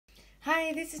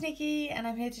Hi, this is Nikki, and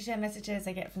I'm here to share messages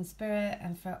I get from Spirit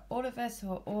and for all of us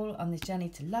who are all on this journey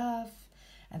to love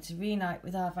and to reunite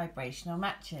with our vibrational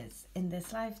matches in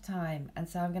this lifetime. And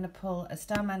so I'm going to pull a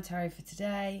Starman Tarot for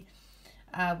today.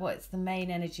 What's the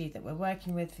main energy that we're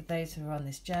working with for those who are on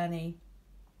this journey?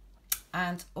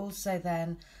 And also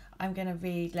then I'm going to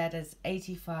read letters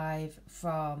 85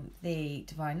 from the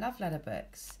Divine Love Letter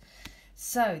books.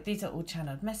 So these are all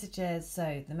channeled messages.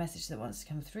 So the message that wants to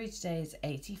come through today is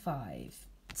 85.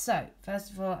 So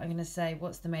first of all, I'm going to say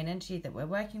what's the main energy that we're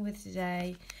working with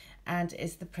today, and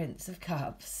it's the Prince of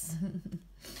Cups.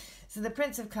 So the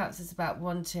Prince of Cups is about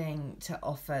wanting to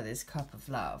offer this cup of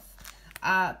love,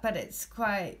 but it's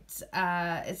quite,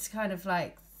 it's kind of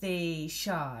like the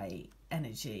shy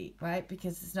energy, right?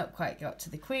 Because it's not quite got to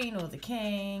the Queen or the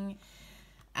King,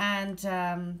 and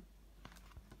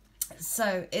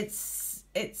so it's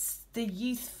the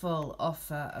youthful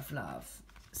offer of love.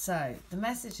 So the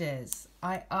message is,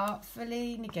 I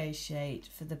artfully negotiate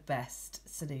for the best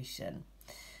solution.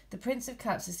 The Prince of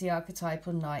Cups is the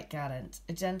archetypal knight gallant,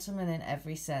 a gentleman in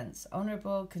every sense,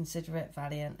 honourable, considerate,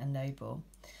 valiant and noble.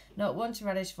 Not one to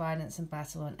relish violence and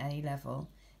battle on any level.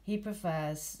 He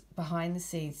prefers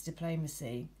behind-the-scenes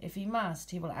diplomacy. If he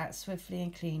must, he will act swiftly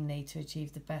and cleanly to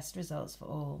achieve the best results for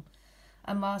all.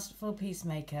 A masterful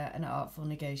peacemaker and artful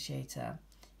negotiator.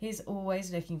 He is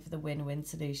always looking for the win-win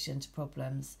solution to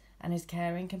problems, and his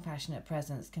caring, compassionate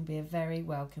presence can be a very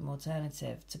welcome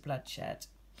alternative to bloodshed.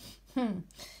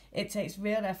 It takes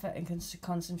real effort and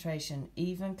concentration,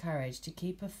 even courage, to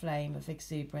keep a flame of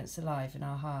exuberance alive in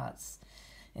our hearts.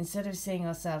 Instead of seeing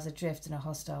ourselves adrift in a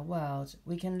hostile world,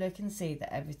 we can look and see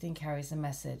that everything carries a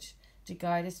message to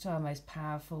guide us to our most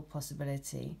powerful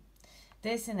possibility.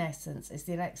 This, in essence, is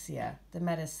the elixir, the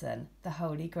medicine, the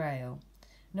holy grail.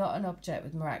 Not an object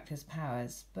with miraculous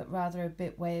powers, but rather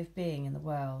a way of being in the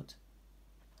world.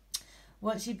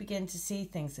 Once you begin to see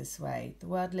things this way, the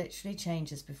world literally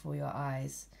changes before your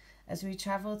eyes. As we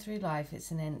travel through life,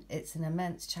 it's an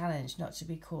immense challenge not to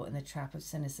be caught in the trap of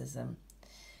cynicism.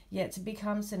 Yet to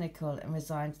become cynical and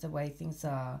resigned to the way things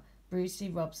are brutally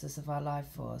robs us of our life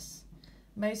force.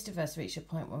 Most of us reach a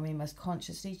point when we must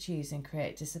consciously choose and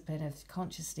create discipline of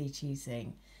consciously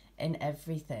choosing in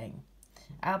everything.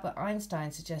 Albert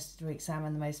Einstein suggested we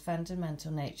examine the most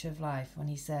fundamental nature of life when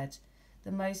he said,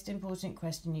 "The most important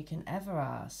question you can ever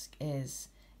ask is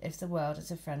if the world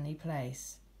is a friendly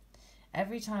place."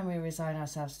 Every time we resign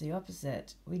ourselves to the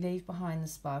opposite, we leave behind the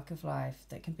spark of life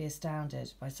that can be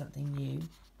astounded by something new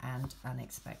and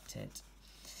unexpected.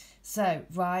 So,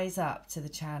 rise up to the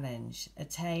challenge,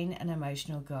 attain an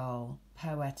emotional goal,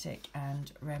 poetic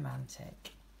and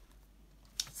romantic.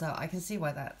 So I can see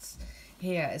why that's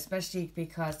here, especially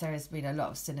because there has been a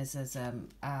lot of cynicism,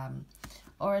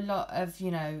 or a lot of,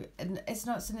 and it's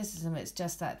not cynicism, it's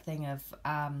just that thing of,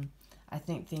 I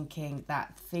think thinking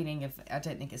that feeling of, I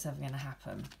don't think it's ever going to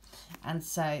happen. And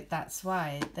so that's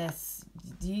why this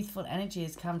youthful energy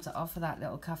has come to offer that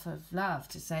little cup of love,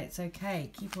 to say it's okay,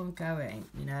 keep on going,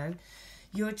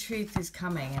 Your truth is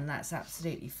coming, and that's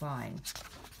absolutely fine.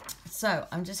 So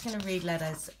I'm just going to read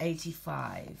letters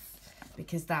 85,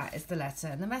 because that is the letter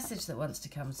and the message that wants to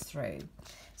come through.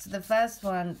 So the first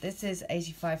one, this is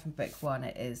 85 from book 1.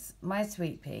 It is, my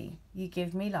sweet pea, you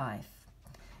give me life.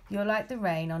 You're like the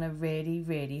rain on a really,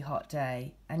 really hot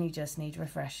day, and you just need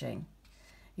refreshing.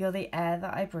 You're the air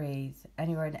that I breathe, and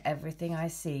you're in everything I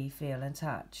see, feel and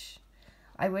touch.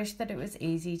 I wish that it was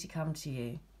easy to come to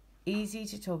you, easy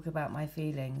to talk about my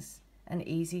feelings, and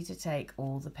easy to take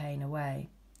all the pain away.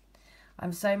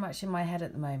 I'm so much in my head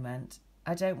at the moment.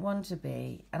 I don't want to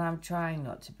be, and I'm trying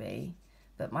not to be,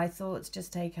 but my thoughts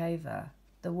just take over.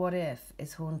 The what if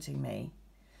is haunting me.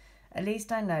 At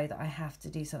least I know that I have to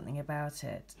do something about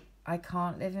it. I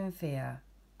can't live in fear.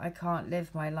 I can't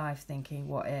live my life thinking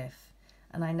what if,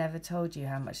 and I never told you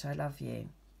how much I love you.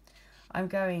 I'm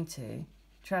going to.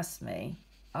 Trust me.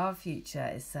 Our future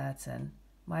is certain.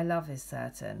 My love is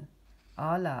certain.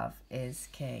 Our love is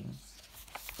king.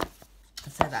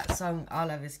 So that song, Our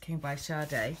Love is King by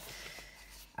Sade.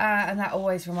 And that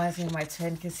always reminds me of my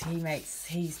twin, because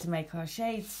he used to make our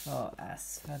shades for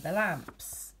us, for the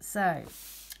lamps. So,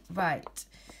 right.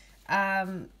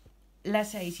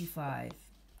 Letter 85.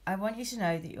 I want you to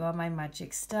know that you are my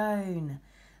magic stone.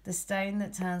 The stone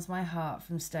that turns my heart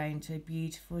from stone to a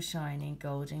beautiful, shining,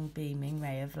 golden, beaming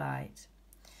ray of light.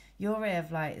 Your ray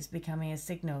of light is becoming a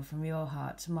signal from your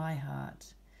heart to my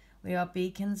heart. We are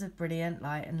beacons of brilliant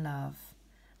light and love.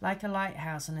 Like a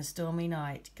lighthouse on a stormy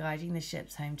night, guiding the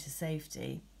ships home to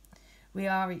safety. We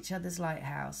are each other's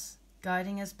lighthouse,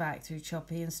 guiding us back through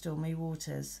choppy and stormy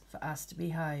waters for us to be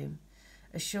home,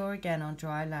 ashore again on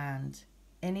dry land.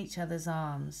 in each other's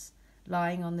arms,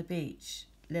 lying on the beach,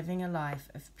 living a life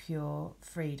of pure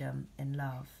freedom in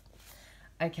love.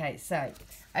 Okay, so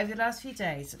over the last few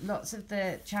days, lots of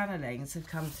the channelings have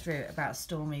come through about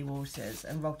stormy waters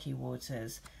and rocky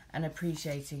waters, and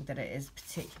appreciating that it is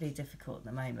particularly difficult at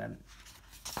the moment.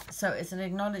 So it's an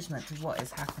acknowledgement of what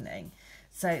is happening.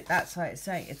 So that's why it's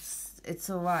saying it's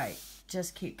all right.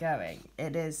 Just keep going.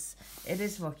 It is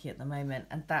rocky at the moment,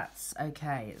 and that's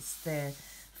okay. It's the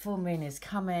full moon is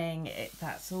coming.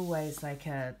 That's always like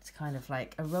a kind of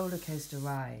like a roller coaster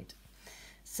ride.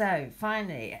 So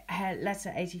finally,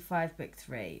 letter 85, book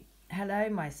 3. Hello,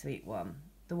 my sweet one.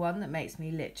 The one that makes me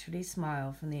literally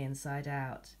smile from the inside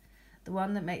out. The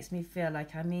one that makes me feel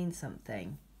like I mean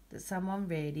something, that someone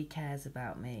really cares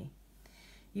about me.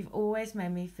 You've always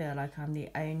made me feel like I'm the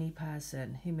only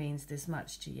person who means this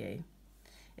much to you.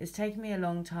 It's taken me a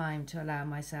long time to allow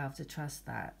myself to trust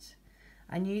that.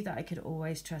 I knew that I could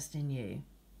always trust in you,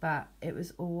 but it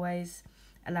was always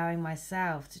allowing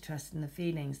myself to trust in the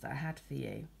feelings that I had for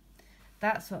you.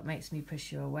 That's what makes me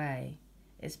push you away.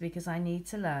 It's because I need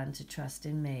to learn to trust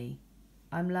in me.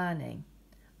 I'm learning.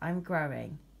 I'm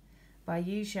growing. By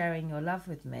you sharing your love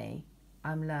with me,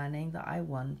 I'm learning that I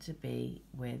want to be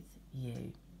with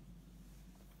you.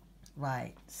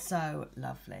 Right, so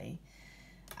lovely.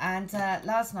 And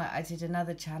last night I did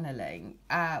another channeling,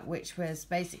 which was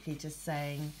basically just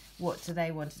saying, what do they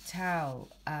want to tell,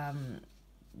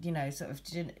 sort of,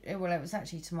 well, it was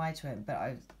actually to my twin,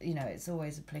 but it's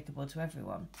always applicable to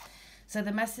everyone. So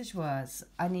the message was,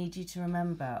 I need you to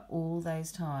remember all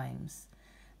those times,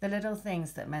 the little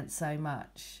things that meant so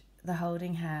much, the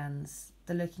holding hands,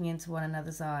 the looking into one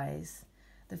another's eyes,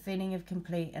 the feeling of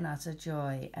complete and utter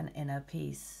joy and inner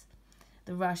peace,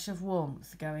 the rush of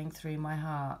warmth going through my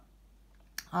heart,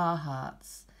 our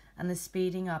hearts, and the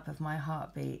speeding up of my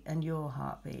heartbeat and your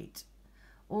heartbeat.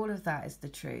 All of that is the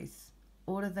truth.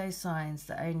 All of those signs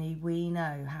that only we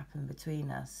know happen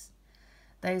between us.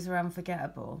 Those are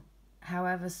unforgettable.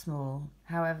 However small,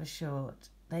 however short,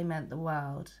 they meant the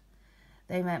world.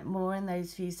 They meant more in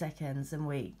those few seconds and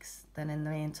weeks than in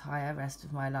the entire rest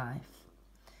of my life.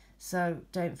 So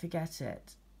don't forget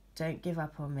it. Don't give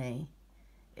up on me.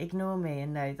 Ignore me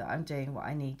and know that I'm doing what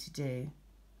I need to do.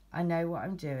 I know what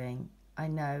I'm doing. I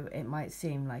know it might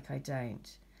seem like I don't.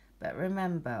 But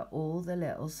remember all the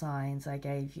little signs I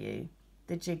gave you.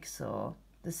 The jigsaw,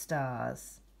 the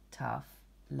stars, tough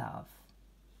love.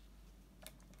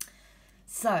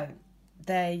 So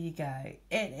there you go.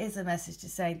 It is a message to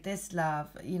say this love,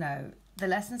 the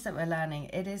lessons that we're learning,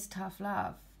 it is tough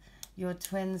love. Your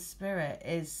twin spirit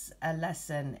is a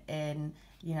lesson in,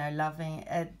 loving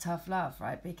a tough love,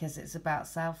 right? Because it's about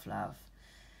self-love.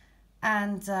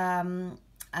 And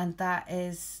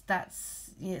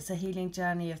it's a healing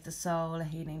journey of the soul, a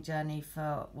healing journey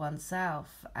for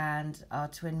oneself, and our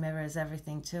twin mirror is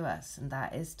everything to us, and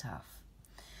that is tough.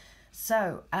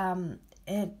 So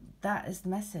that is the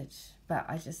message, but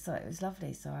I just thought it was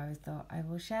lovely, so I thought I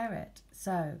will share it.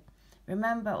 So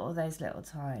remember all those little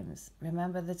times.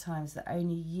 Remember the times that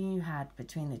only you had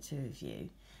between the two of you,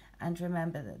 and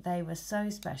remember that they were so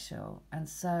special and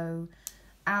so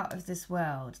out of this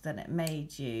world that it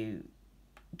made you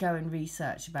go and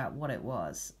research about what it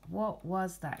was. What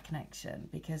was that connection?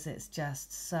 Because it's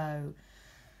just so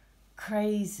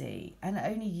crazy, and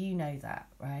only you know that,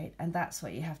 right? And that's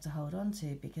what you have to hold on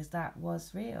to, because that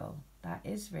was real. That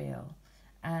is real,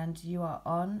 and you are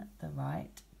on the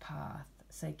right path.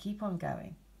 So keep on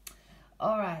going.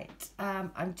 All right,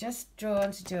 I'm just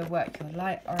drawn to do a Work Your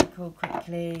Light Oracle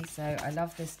quickly. So I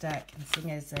love this deck, and seeing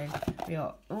as though we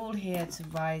are all here to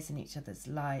rise in each other's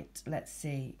light. Let's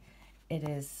see. It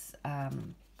is,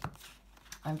 I'm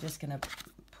just going to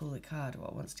pull the card,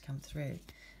 what wants to come through.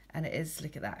 And it is,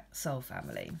 look at that, soul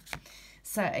family.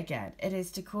 So again, it is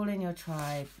to call in your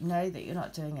tribe. Know that you're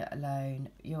not doing it alone.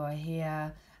 You are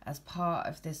here as part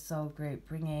of this soul group,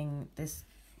 bringing this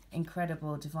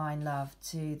incredible divine love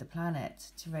to the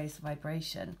planet to raise the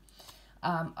vibration.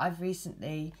 I've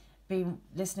recently been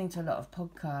listening to a lot of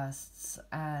podcasts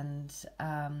and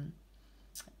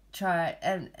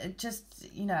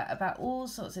about all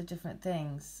sorts of different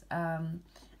things, and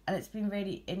it's been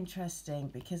really interesting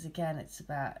because again it's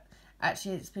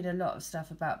been a lot of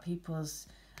stuff about people's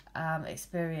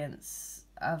experience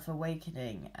of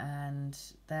awakening, and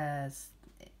there's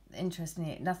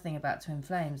interestingly nothing about twin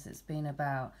flames. It's been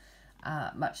about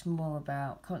much more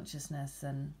about consciousness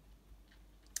and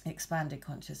expanded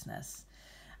consciousness,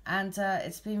 and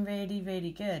it's been really,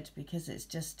 really good because it's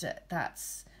just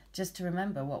that's to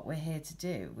remember what we're here to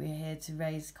do. We're here to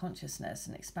raise consciousness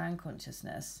and expand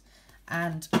consciousness,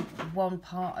 And one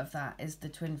part of that is the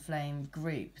twin flame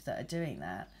group that are doing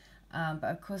that.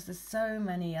 But of course, there's so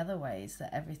many other ways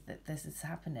that this is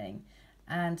happening.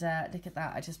 And look at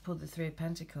that, I just pulled the Three of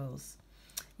Pentacles.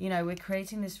 You know, we're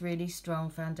creating this really strong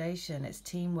foundation. It's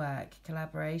teamwork,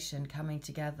 collaboration, coming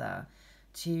together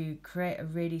to create a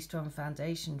really strong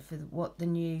foundation for what the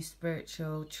new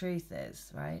spiritual truth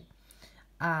is, right?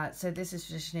 So this is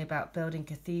traditionally about building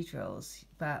cathedrals,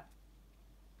 but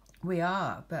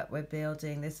we're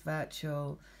building this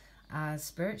virtual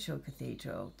spiritual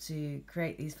cathedral to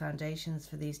create these foundations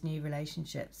for these new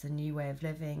relationships, a new way of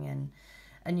living, and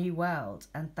a new world.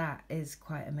 And that is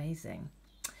quite amazing.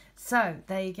 So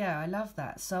there you go. I love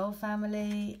that. Soul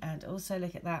family. And also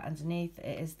look at that underneath.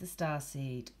 It is the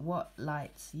starseed. What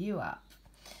lights you up?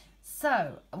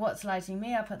 So what's lighting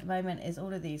me up at the moment is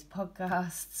all of these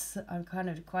podcasts. I'm kind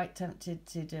of quite tempted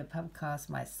to do a podcast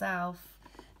myself.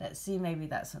 Let's see, maybe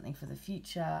that's something for the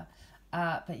future.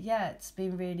 But yeah, it's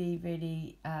been really,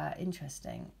 really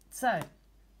interesting. So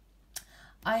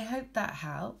I hope that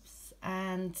helps.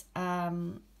 And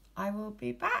I will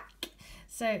be back.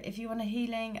 So if you want a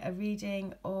healing, a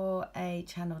reading, or a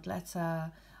channeled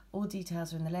letter, all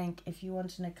details are in the link. If you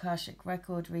want an Akashic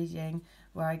record reading,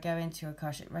 where I go into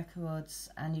Akashic records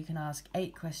and you can ask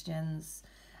 8 questions,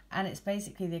 and it's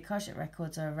basically, the Akashic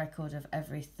records are a record of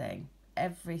everything,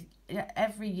 every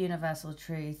universal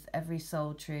truth, every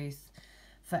soul truth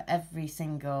for every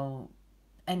single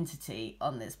entity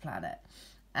on this planet.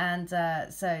 And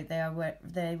so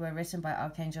they were written by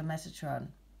Archangel Metatron,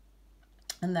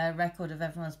 and they're a record of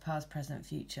everyone's past, present,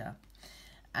 future,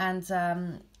 and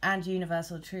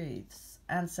universal truths.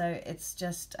 And so it's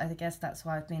just, I guess that's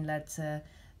why I've been led to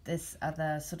this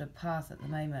other sort of path at the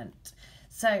moment.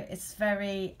 So it's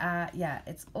very,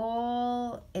 it's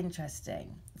all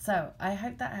interesting. So I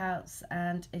hope that helps.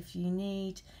 And if you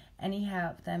need any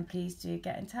help, then please do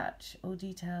get in touch. All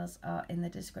details are in the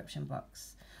description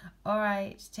box. All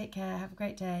right, take care. Have a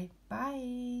great day.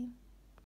 Bye.